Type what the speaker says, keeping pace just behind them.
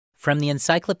From the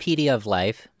Encyclopedia of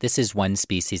Life, this is One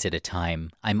Species at a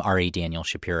Time. I'm Ari Daniel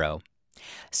Shapiro.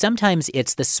 Sometimes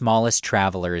it's the smallest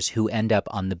travelers who end up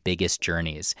on the biggest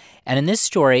journeys. And in this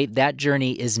story, that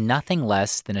journey is nothing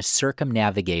less than a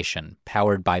circumnavigation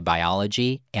powered by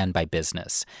biology and by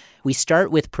business. We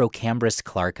start with Procambarus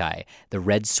clarkii, the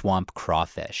red swamp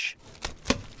crawfish.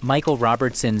 Michael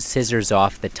Robertson scissors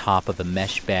off the top of a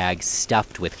mesh bag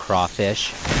stuffed with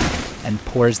crawfish and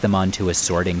pours them onto a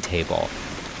sorting table.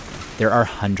 There are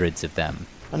hundreds of them.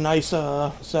 A nice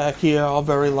sack here, all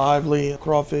very lively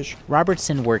crawfish.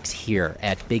 Robertson works here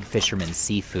at Big Fisherman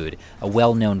Seafood, a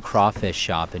well-known crawfish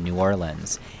shop in New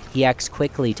Orleans. He acts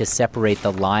quickly to separate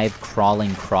the live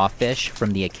crawling crawfish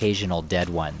from the occasional dead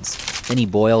ones. Then he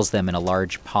boils them in a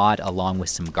large pot along with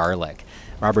some garlic.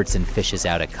 Robertson fishes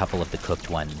out a couple of the cooked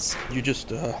ones. You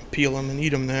just peel them and eat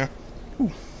them there.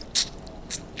 Ooh.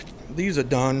 These are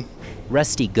done.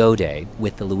 Rusty Godet,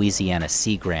 with the Louisiana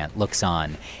Sea Grant, looks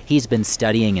on. He's been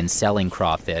studying and selling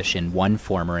crawfish in one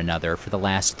form or another for the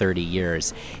last 30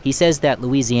 years. He says that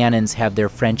Louisianans have their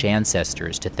French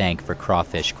ancestors to thank for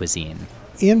crawfish cuisine.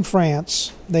 In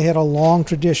France, they had a long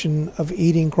tradition of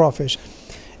eating crawfish.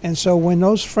 And so when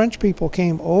those French people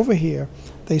came over here,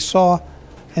 they saw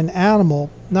an animal,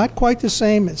 not quite the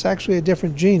same, it's actually a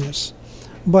different genus,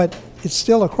 but it's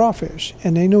still a crawfish,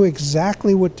 and they knew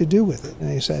exactly what to do with it. And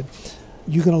they said,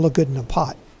 you're going to look good in a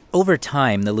pot. Over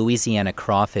time, the Louisiana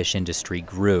crawfish industry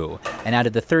grew, and out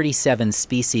of the 37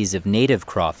 species of native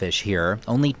crawfish here,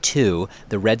 only 2,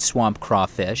 the red swamp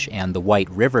crawfish and the white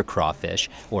river crawfish,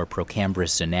 or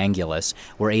Procambarus zonangulus,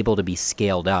 were able to be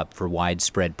scaled up for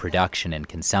widespread production and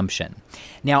consumption.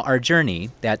 Now, our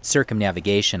journey, that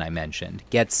circumnavigation I mentioned,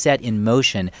 gets set in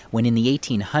motion when in the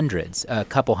 1800s, a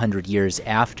couple hundred years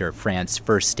after France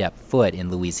first stepped foot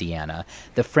in Louisiana,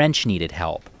 the French needed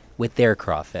help with their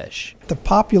crawfish. The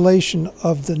population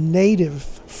of the native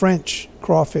French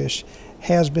crawfish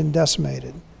has been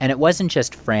decimated. And it wasn't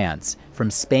just France. From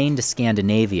Spain to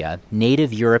Scandinavia,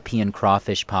 native European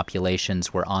crawfish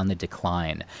populations were on the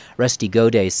decline. Rusty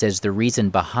Godet says the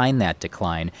reason behind that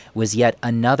decline was yet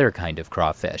another kind of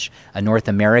crawfish, a North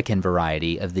American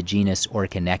variety of the genus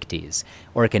Orconectes.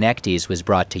 Orconectes was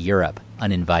brought to Europe,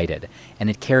 uninvited, and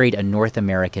it carried a North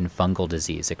American fungal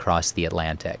disease across the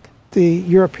Atlantic. The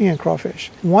European crawfish,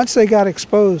 once they got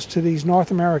exposed to these North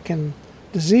American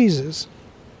diseases,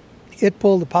 it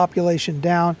pulled the population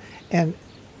down and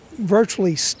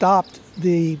virtually stopped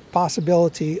the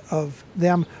possibility of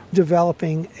them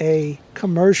developing a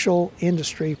commercial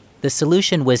industry. The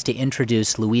solution was to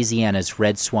introduce Louisiana's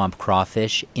red swamp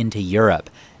crawfish into Europe.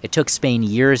 It took Spain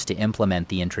years to implement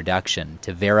the introduction,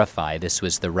 to verify this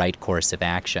was the right course of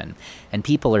action. And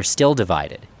people are still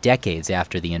divided, decades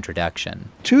after the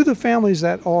introduction. To the families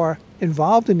that are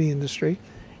involved in the industry,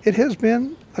 it has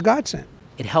been a godsend.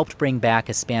 It helped bring back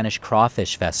a Spanish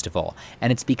crawfish festival,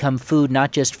 and it's become food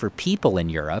not just for people in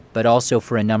Europe, but also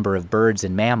for a number of birds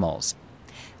and mammals.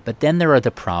 But then there are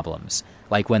the problems,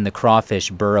 like when the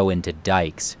crawfish burrow into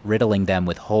dikes, riddling them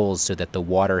with holes so that the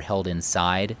water held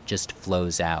inside just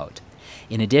flows out.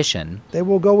 In addition, they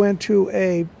will go into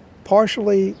a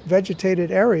partially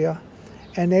vegetated area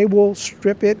and they will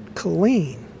strip it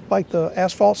clean, like the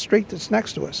asphalt street that's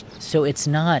next to us. So it's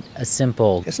not a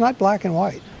simple... It's not black and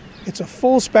white. It's a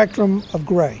full spectrum of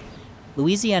gray.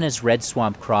 Louisiana's red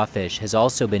swamp crawfish has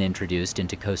also been introduced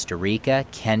into Costa Rica,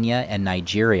 Kenya, and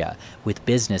Nigeria, with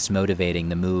business motivating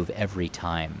the move every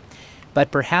time.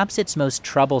 But perhaps its most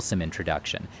troublesome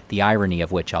introduction, the irony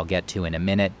of which I'll get to in a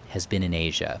minute, has been in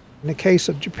Asia. In the case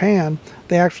of Japan,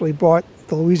 they actually brought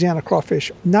the Louisiana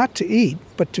crawfish not to eat,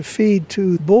 but to feed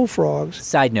to bullfrogs.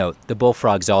 Side note, the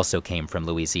bullfrogs also came from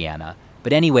Louisiana.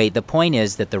 But anyway, the point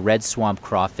is that the red swamp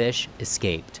crawfish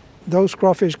escaped. Those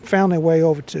crawfish found their way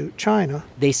over to China.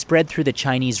 They spread through the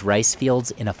Chinese rice fields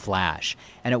in a flash.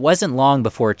 And it wasn't long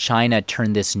before China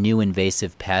turned this new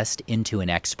invasive pest into an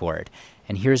export.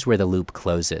 And here's where the loop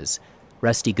closes.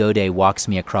 Rusty Godet walks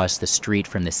me across the street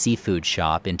from the seafood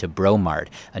shop into Bromart,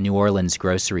 a New Orleans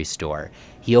grocery store.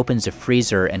 He opens a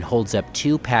freezer and holds up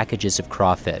 2 packages of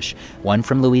crawfish, one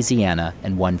from Louisiana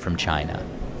and one from China.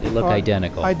 They look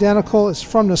identical. Identical. It's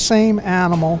from the same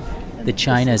animal. The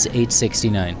China is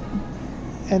 $8.69.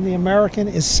 And the American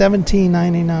is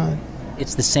 $17.99.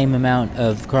 It's the same amount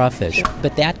of crawfish.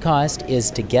 But that cost is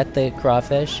to get the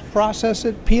crawfish, process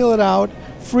it, peel it out,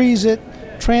 freeze it,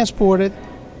 transport it,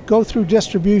 go through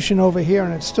distribution over here,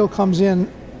 and it still comes in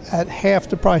at half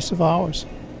the price of ours.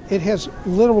 It has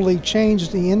literally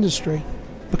changed the industry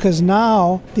because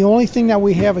now the only thing that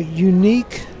we have a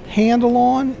unique handle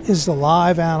on is the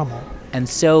live animal. And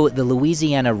so the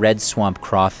Louisiana red swamp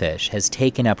crawfish has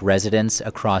taken up residence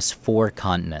across 4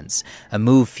 continents, a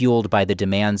move fueled by the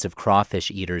demands of crawfish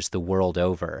eaters the world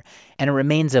over. And it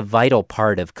remains a vital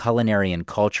part of culinary and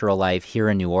cultural life here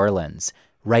in New Orleans,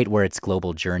 right where its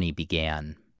global journey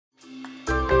began.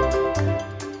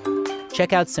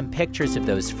 Check out some pictures of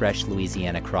those fresh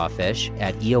Louisiana crawfish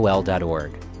at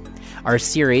EOL.org. Our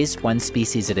series, One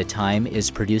Species at a Time,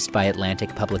 is produced by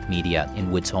Atlantic Public Media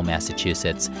in Woods Hole,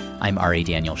 Massachusetts. I'm Ari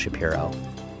Daniel Shapiro.